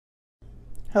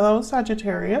Hello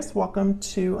Sagittarius, welcome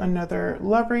to another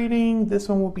love reading. This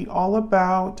one will be all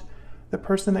about the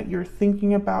person that you're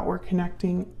thinking about or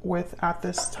connecting with at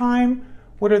this time.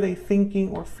 What are they thinking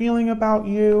or feeling about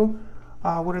you?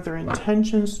 What are their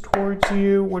intentions towards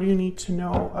you? What do you need to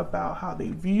know about how they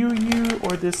view you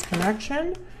or this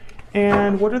connection?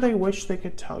 And what do they wish they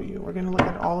could tell you? We're going to look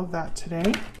at all of that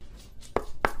today.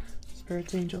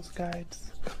 Spirits, angels, guides.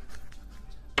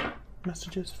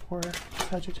 Messages for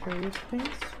Sagittarius, please.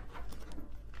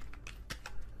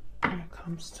 When it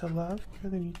comes to love, you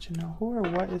really need to know who or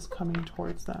what is coming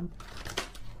towards them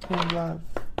in love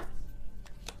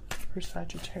for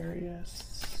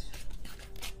Sagittarius.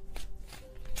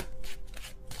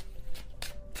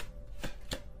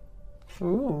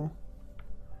 Ooh.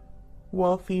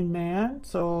 Wealthy man,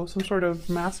 so some sort of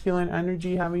masculine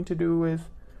energy having to do with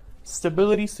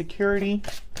stability, security,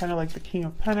 kind of like the King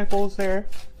of Pentacles there.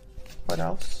 What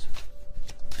else?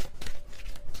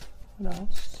 What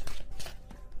else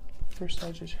for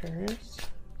Sagittarius?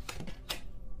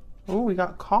 Oh, we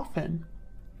got Coffin.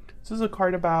 This is a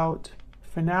card about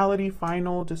finality,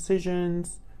 final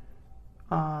decisions,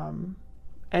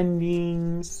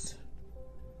 endings.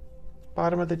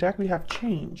 Bottom of the deck, we have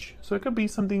change. So it could be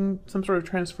something, some sort of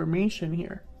transformation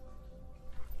here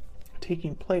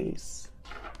taking place.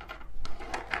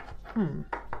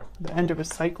 The end of a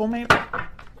cycle, maybe?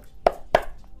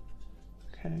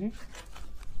 Okay.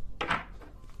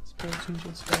 Spirits,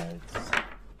 angels, guides.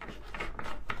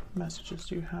 Messages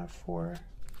do you have for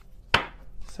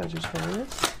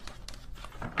Sagittarius?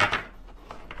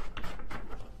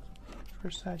 For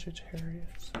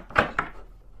Sagittarius.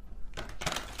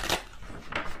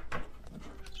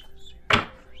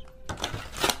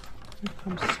 When it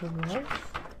comes to love.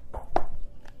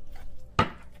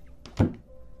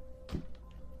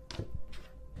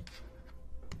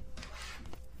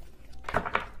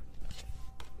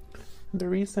 In the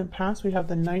recent past, we have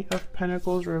the Knight of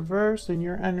Pentacles reversed in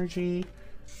your energy.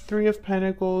 Three of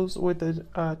Pentacles with the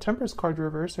Temperance card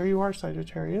reversed. There you are,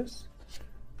 Sagittarius.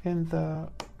 In the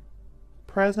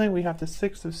present, we have the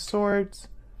Six of Swords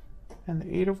and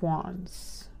the Eight of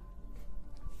Wands.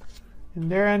 In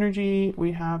their energy,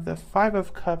 we have the Five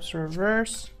of Cups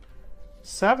reversed,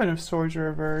 Seven of Swords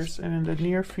reversed, and in the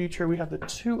near future, we have the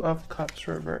Two of Cups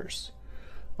reversed.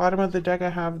 Bottom of the deck, I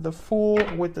have the Fool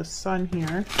with the Sun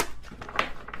here.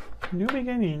 New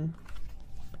beginning.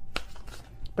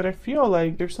 But I feel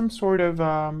like there's some sort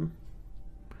of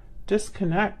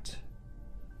disconnect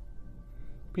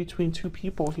between two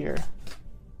people here. I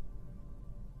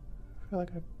feel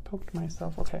like I poked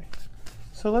myself. Okay.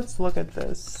 So let's look at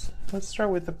this. Let's start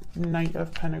with the Knight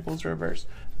of Pentacles reverse.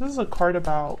 This is a card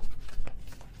about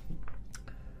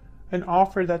an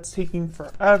offer that's taking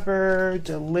forever,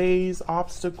 delays,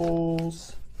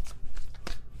 obstacles.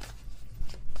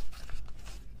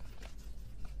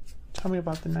 Tell me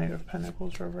about the Knight of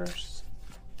Pentacles reverse.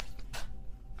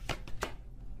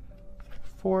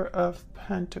 Four of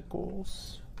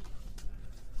Pentacles.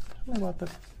 Tell me about the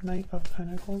Knight of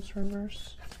Pentacles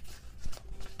reverse.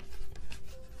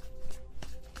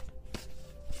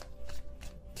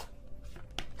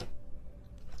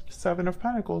 Seven of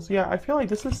Pentacles. Yeah, I feel like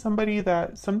this is somebody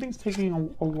that something's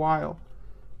taking a while.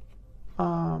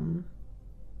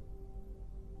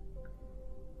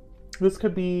 This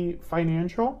could be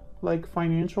financial. Like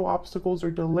financial obstacles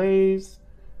or delays,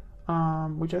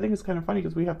 which I think is kind of funny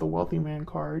because we have the Wealthy Man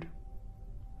card.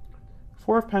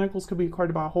 Four of Pentacles could be a card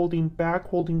about holding back,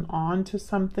 holding on to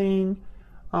something.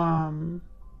 And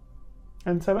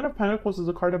Seven of Pentacles is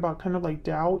a card about kind of like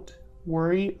doubt,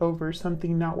 worry over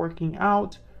something not working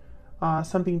out,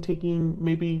 something taking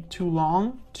maybe too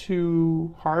long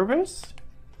to harvest.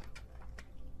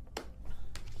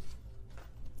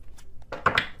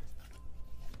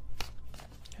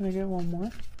 Can I get one more?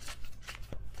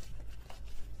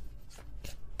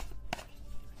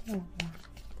 One more.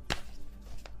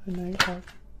 The Knight of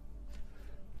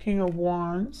King of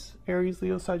Wands, Aries,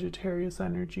 Leo, Sagittarius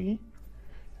energy.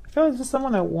 I feel like this is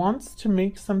someone that wants to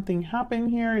make something happen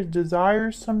here,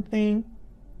 desires something.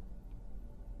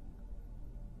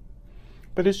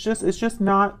 But it's just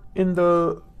not in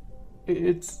the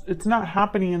it's not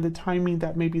happening in the timing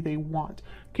that maybe they want.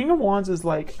 King of Wands is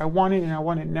like, I want it and I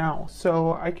want it now.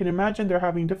 So I can imagine they're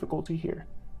having difficulty here.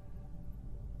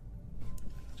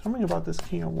 Tell me about this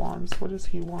King of Wands. What does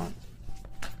he want?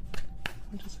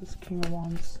 What does this King of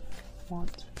Wands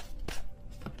want?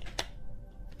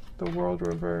 The World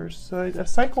reversed. So a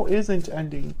cycle isn't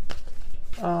ending.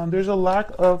 There's a lack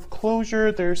of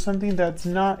closure. There's something that's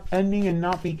not ending and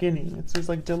not beginning. It's just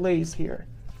like delays here.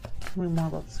 Tell me more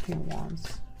about this King of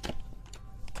Wands.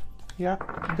 Yeah,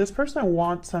 this person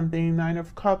wants something. 9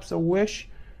 of Cups, a wish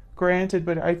granted,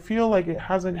 but I feel like it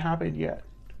hasn't happened yet.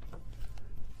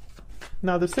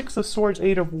 Now the 6 of Swords,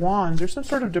 8 of Wands, there's some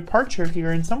sort of departure here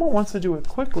and someone wants to do it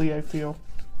quickly, I feel.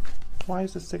 Why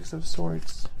is the 6 of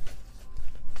Swords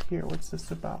here? What's this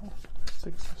about?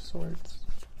 6 of Swords.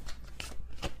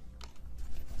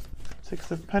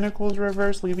 6 of Pentacles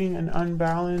reverse, leaving an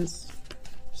unbalanced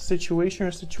situation, or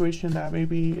a situation that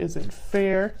maybe isn't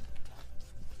fair.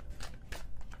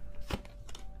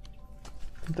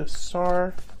 The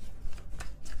Star,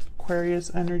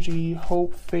 Aquarius energy,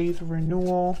 hope, faith,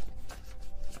 renewal.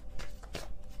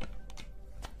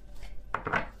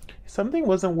 Something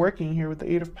wasn't working here with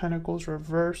the 8 of Pentacles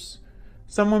reverse.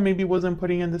 Someone maybe wasn't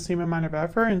putting in the same amount of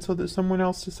effort, and so that someone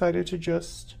else decided to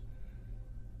just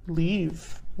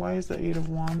leave. Why is the 8 of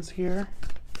Wands here?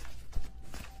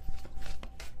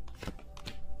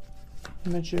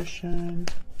 Magician.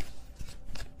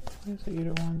 Why is the 8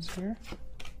 of Wands here?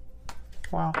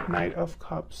 Wow, Knight of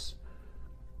Cups.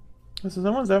 So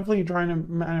someone's definitely trying to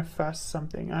manifest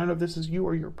something. I don't know if this is you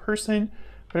or your person,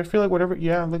 but I feel like whatever,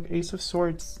 yeah, look, Ace of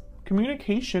Swords.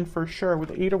 Communication for sure with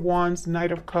the 8 of Wands,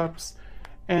 Knight of Cups,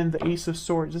 and the Ace of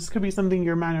Swords. This could be something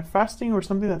you're manifesting or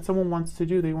something that someone wants to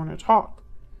do. They want to talk.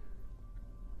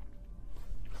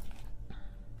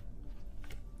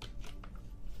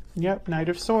 Yep, Knight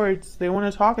of Swords. They want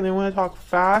to talk, and they want to talk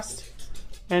fast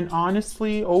and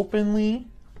honestly, openly.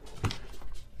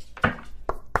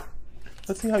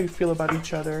 Let's see how you feel about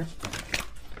each other.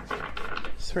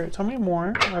 Spirit, tell me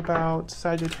more about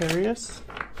Sagittarius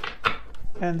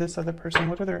and this other person.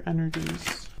 What are their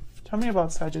energies? Tell me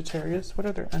about Sagittarius. What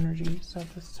are their energies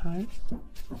at this time?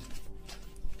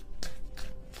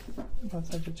 About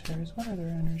Sagittarius, what are their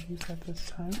energies at this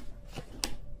time?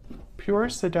 Pure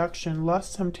seduction,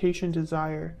 lust, temptation,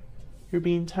 desire. You're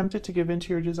being tempted to give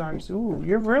into your desires. Ooh,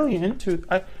 you're really into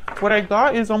it. What I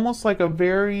got is almost like a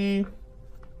very...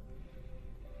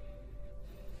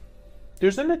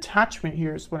 There's an attachment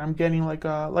here is what I'm getting, like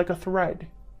a thread.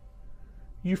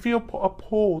 You feel a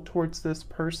pull towards this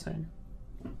person.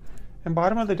 And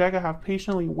bottom of the deck, I have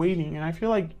patiently waiting. And I feel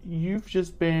like you've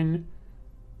just been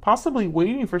possibly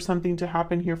waiting for something to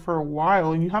happen here for a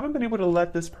while. And you haven't been able to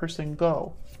let this person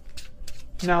go.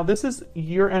 Now, this is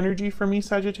your energy for me,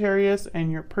 Sagittarius.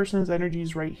 And your person's energy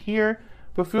is right here.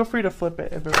 But feel free to flip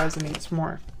it if it resonates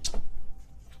more.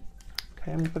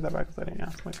 Okay, let me put that back because I didn't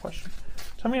ask my question.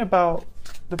 Tell me about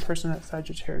the person that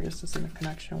Sagittarius is in a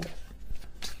connection with.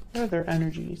 What are their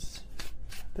energies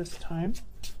at this time?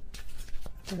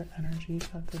 What are their energies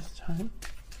at this time?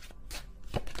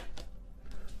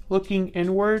 Looking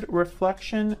inward,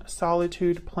 reflection,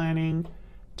 solitude, planning.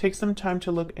 Take some time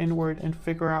to look inward and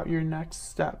figure out your next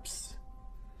steps.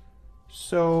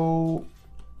 So,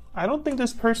 I don't think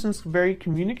this person's very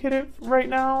communicative right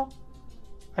now.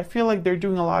 I feel like they're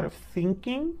doing a lot of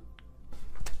thinking.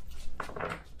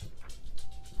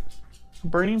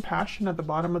 Burning passion at the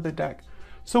bottom of the deck.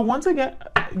 So once again,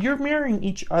 you're mirroring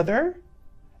each other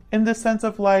in the sense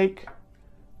of like,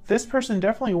 this person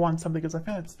definitely wants something, because I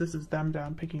feel like this is them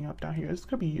down, picking up down here. This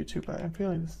could be you too, but I'm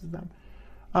feeling this is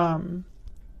them.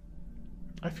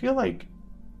 I feel like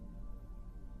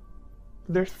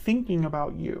they're thinking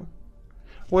about you.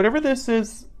 Whatever this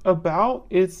is about,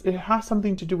 it has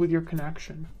something to do with your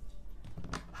connection.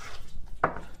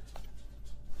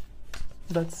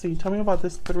 Let's see. Tell me about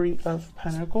this 3 of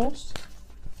Pentacles.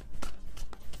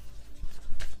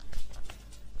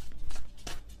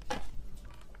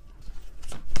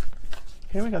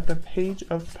 Okay, we got the Page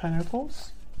of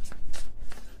Pentacles.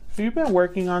 So you've been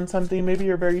working on something. Maybe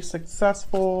you're very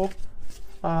successful,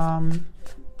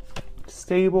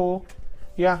 stable.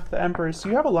 Yeah, the Empress.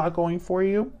 You have a lot going for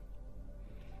you.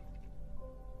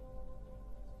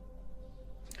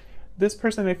 This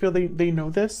person, I feel they know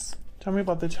this. Tell me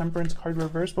about the Temperance card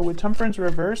reverse. But with Temperance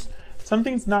reverse,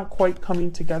 something's not quite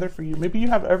coming together for you. Maybe you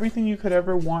have everything you could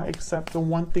ever want except the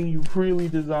one thing you really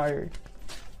desire.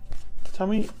 Tell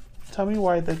me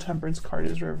why the Temperance card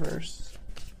is reversed.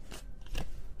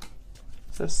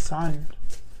 The Sun.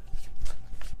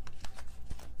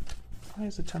 Why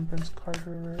is the Temperance card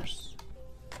reversed?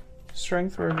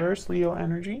 Strength reverse, Leo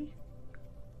energy.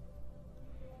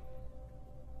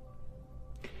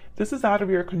 This is out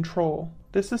of your control.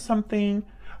 This is something,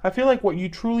 I feel like what you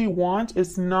truly want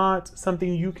is not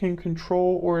something you can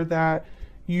control or that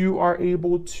you are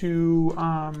able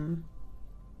to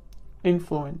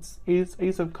influence.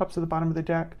 Ace of Cups at the bottom of the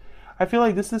deck. I feel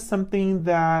like this is something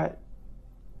that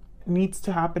needs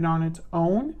to happen on its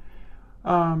own.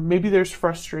 Maybe there's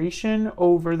frustration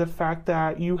over the fact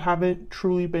that you haven't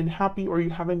truly been happy, or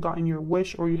you haven't gotten your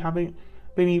wish, or you haven't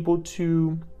been able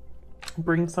to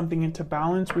bring something into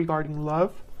balance regarding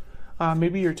love.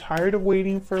 Maybe you're tired of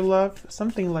waiting for love,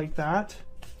 something like that.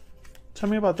 Tell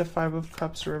me about the Five of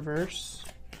Cups reverse.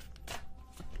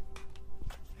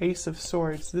 Ace of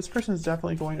Swords. This person's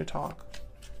definitely going to talk.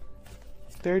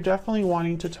 They're definitely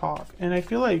wanting to talk. And I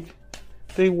feel like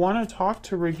they want to talk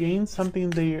to regain something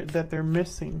that they're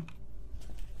missing.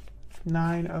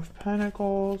 Nine of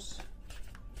Pentacles.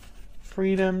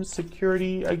 Freedom,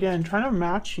 security. Again, trying to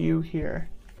match you here.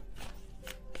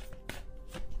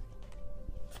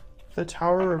 The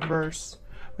Tower reverse.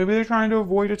 Maybe they're trying to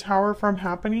avoid a tower from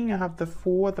happening. I have the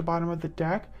Fool at the bottom of the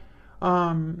deck.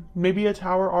 Maybe a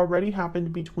tower already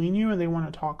happened between you and they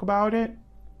want to talk about it.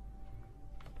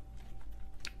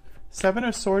 Seven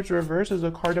of Swords reverse is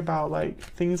a card about like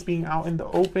things being out in the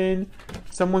open,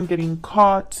 someone getting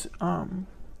caught. I'm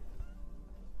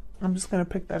just going to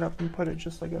pick that up and put it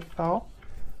just like it fell.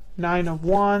 Nine of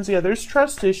Wands. Yeah, there's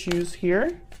trust issues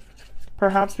here.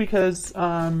 Perhaps because,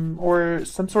 or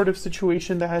some sort of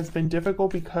situation that has been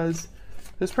difficult because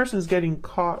this person is getting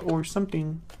caught or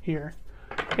something here.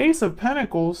 Ace of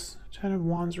Pentacles. Ten of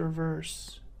Wands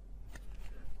reverse.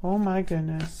 Oh my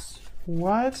goodness.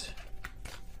 What?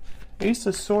 Ace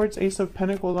of Swords, Ace of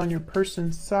Pentacles on your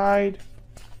person's side.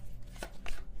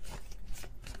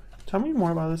 Tell me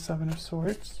more about the Seven of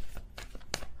Swords.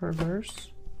 Reverse.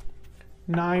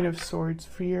 Nine of Swords,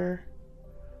 fear,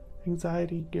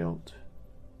 anxiety, guilt.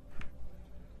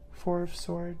 Four of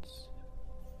Swords.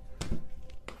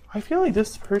 I feel like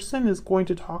this person is going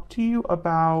to talk to you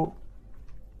about...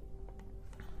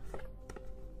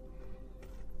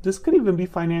 This could even be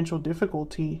financial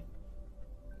difficulty.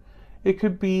 It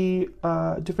could be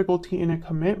difficulty in a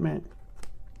commitment.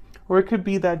 Or it could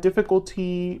be that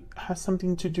difficulty has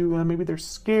something to do with maybe they're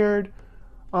scared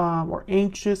or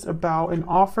anxious about an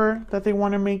offer that they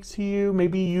want to make to you.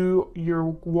 Maybe your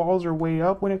walls are way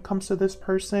up when it comes to this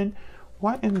person.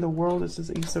 What in the world is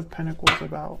this Ace of Pentacles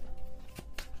about?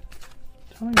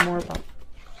 Tell me more about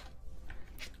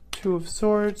Two of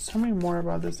Swords. Tell me more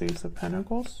about this Ace of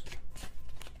Pentacles.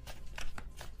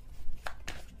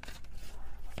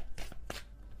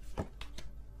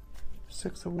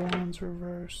 Six of Wands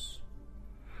reverse.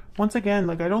 Once again,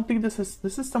 like I don't think this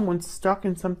is someone stuck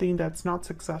in something that's not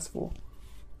successful.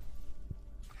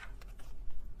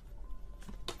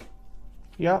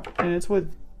 Yep, and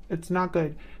it's not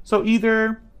good. So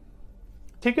either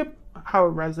take it how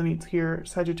it resonates here,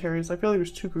 Sagittarius. I feel like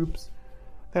there's two groups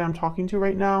that I'm talking to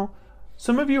right now.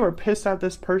 Some of you are pissed at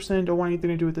this person, don't want anything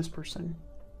to do with this person.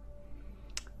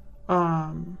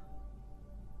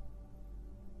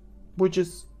 Which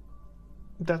is,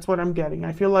 that's what I'm getting.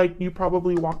 I feel like you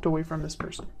probably walked away from this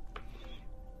person.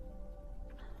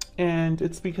 And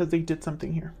it's because they did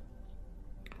something here.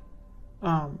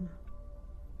 I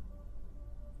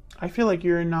feel like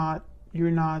you're not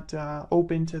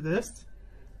open to this.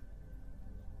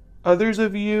 Others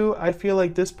of you, I feel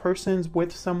like this person's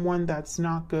with someone that's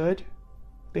not good.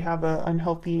 They have an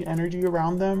unhealthy energy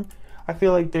around them. I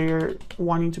feel like they're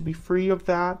wanting to be free of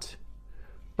that.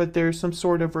 But there's some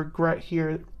sort of regret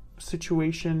here,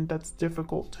 situation that's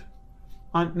difficult,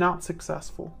 not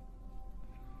successful.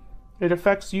 It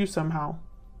affects you somehow.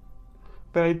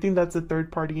 But I think that's a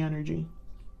third party energy.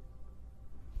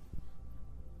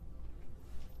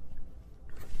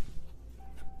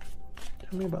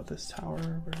 Tell me about this Tower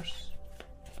reverse.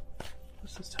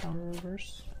 What's this Tower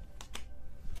reverse?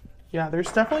 Yeah,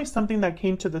 there's definitely something that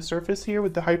came to the surface here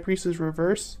with the High Priestess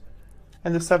reverse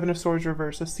and the Seven of Swords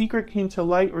reverse. A secret came to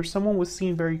light or someone was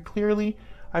seen very clearly.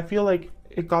 I feel like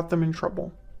it got them in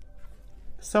trouble.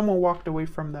 Someone walked away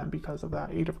from them because of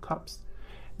that. Eight of Cups.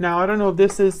 Now, I don't know if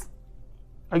this is,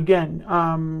 again,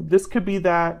 this could be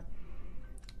that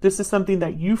this is something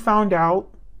that you found out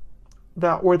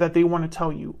or that they want to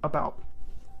tell you about.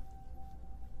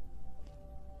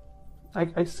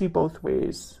 I see both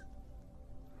ways.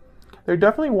 They're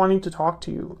definitely wanting to talk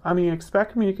to you. I mean,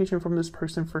 expect communication from this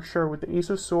person for sure with the Ace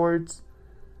of Swords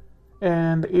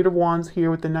and the Eight of Wands here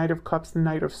with the Knight of Cups, the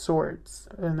Knight of Swords,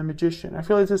 and the Magician. I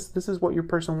feel like this is what your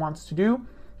person wants to do,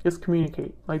 is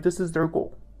communicate. Like, this is their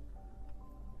goal.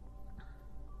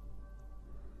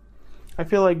 I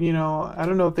feel like, you know, I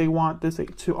don't know if they want this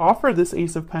to offer this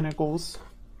Ace of Pentacles,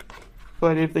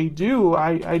 but if they do,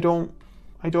 I don't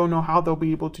know how they'll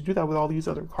be able to do that with all these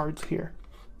other cards here.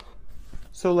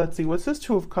 So let's see, what's this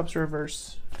Two of Cups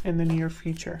reverse in the near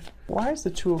future? Why is the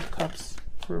Two of Cups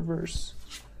reverse?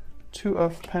 Two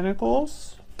of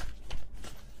Pentacles.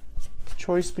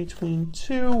 Choice between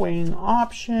two, weighing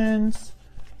options,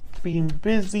 being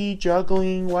busy,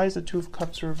 juggling. Why is the Two of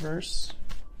Cups reverse?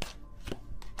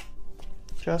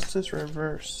 Justice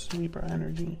reverse, Libra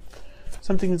energy.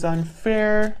 Something is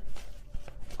unfair,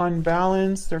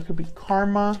 unbalanced. There could be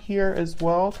karma here as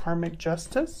well, karmic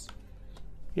justice.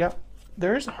 Yep,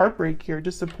 there's heartbreak here,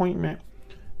 disappointment.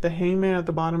 The Hangman at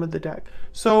the bottom of the deck.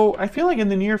 So I feel like in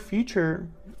the near future,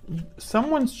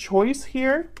 someone's choice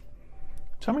here.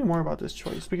 Tell me more about this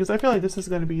choice, because I feel like this is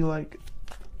going to be like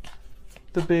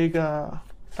the big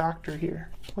factor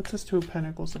here. What's this Two of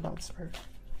Pentacles about, Spirit?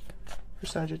 For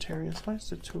Sagittarius, why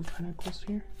is the Two of Pentacles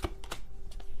here?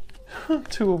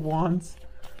 Two of Wands.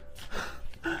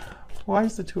 Why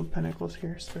is the Two of Pentacles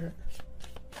here, Spirit?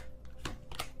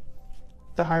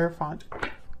 The Hierophant.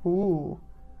 Ooh.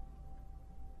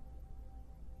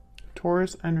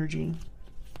 Taurus energy.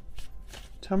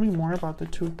 Tell me more about the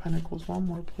Two of Pentacles. One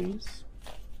more, please.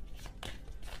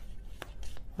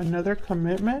 Another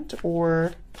commitment,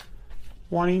 or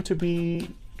wanting to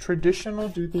be traditional,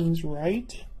 do things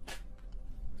right.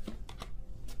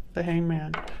 The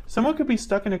Hangman. Someone could be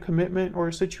stuck in a commitment or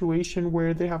a situation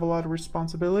where they have a lot of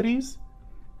responsibilities.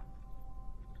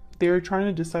 They're trying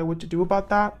to decide what to do about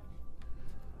that.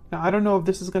 Now, I don't know if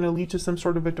this is going to lead to some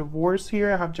sort of a divorce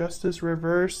here. I have Justice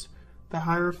reverse, the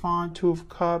Hierophant, Two of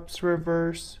Cups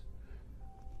reverse.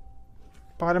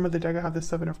 Bottom of the deck, I have the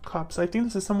Seven of Cups. I think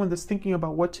this is someone that's thinking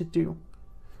about what to do.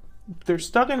 They're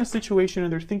stuck in a situation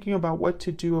and they're thinking about what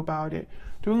to do about it.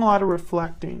 Doing a lot of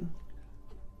reflecting.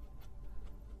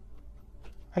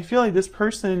 I feel like this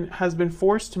person has been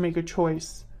forced to make a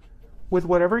choice with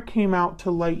whatever came out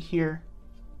to light here.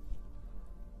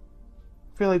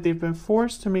 I feel like they've been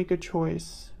forced to make a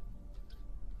choice.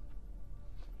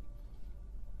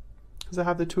 Because I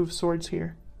have the Two of Swords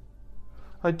here.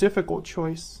 A difficult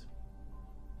choice.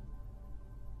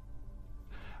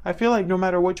 I feel like no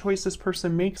matter what choice this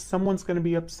person makes, someone's going to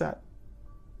be upset.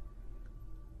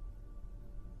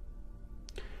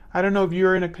 I don't know if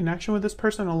you're in a connection with this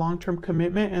person, a long-term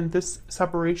commitment, and this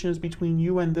separation is between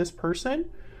you and this person,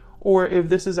 or if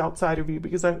this is outside of you.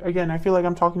 Because, again, I feel like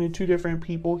I'm talking to two different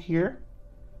people here.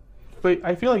 But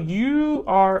I feel like you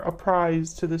are a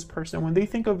prize to this person. When they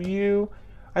think of you,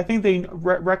 I think they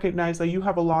recognize that you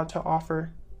have a lot to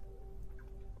offer.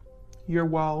 You're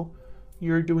well.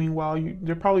 You're doing well.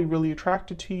 They're probably really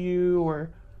attracted to you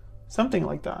or something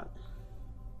like that.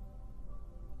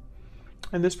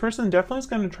 And this person definitely is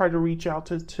going to try to reach out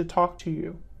to talk to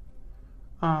you.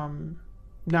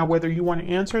 Now, whether you want to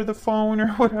answer the phone or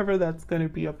whatever, that's going to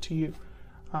be up to you.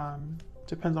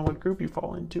 Depends on what group you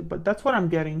fall into. But that's what I'm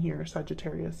getting here,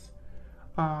 Sagittarius.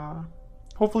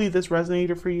 Hopefully this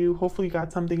resonated for you. Hopefully you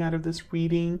got something out of this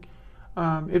reading.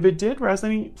 If it did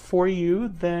resonate for you,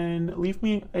 then leave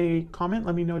me a comment.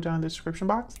 Let me know down in the description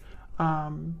box.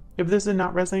 If this did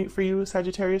not resonate for you,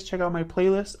 Sagittarius, check out my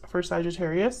playlist for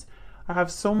Sagittarius. I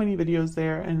have so many videos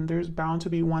there, and there's bound to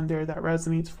be one there that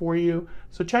resonates for you.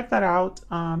 So check that out.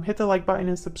 Hit the like button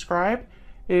and subscribe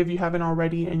if you haven't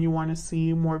already and you want to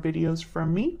see more videos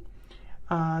from me.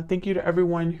 Thank you to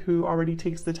everyone who already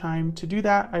takes the time to do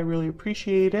that. I really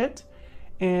appreciate it.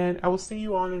 And I will see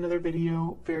you on another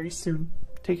video very soon.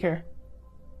 Take care.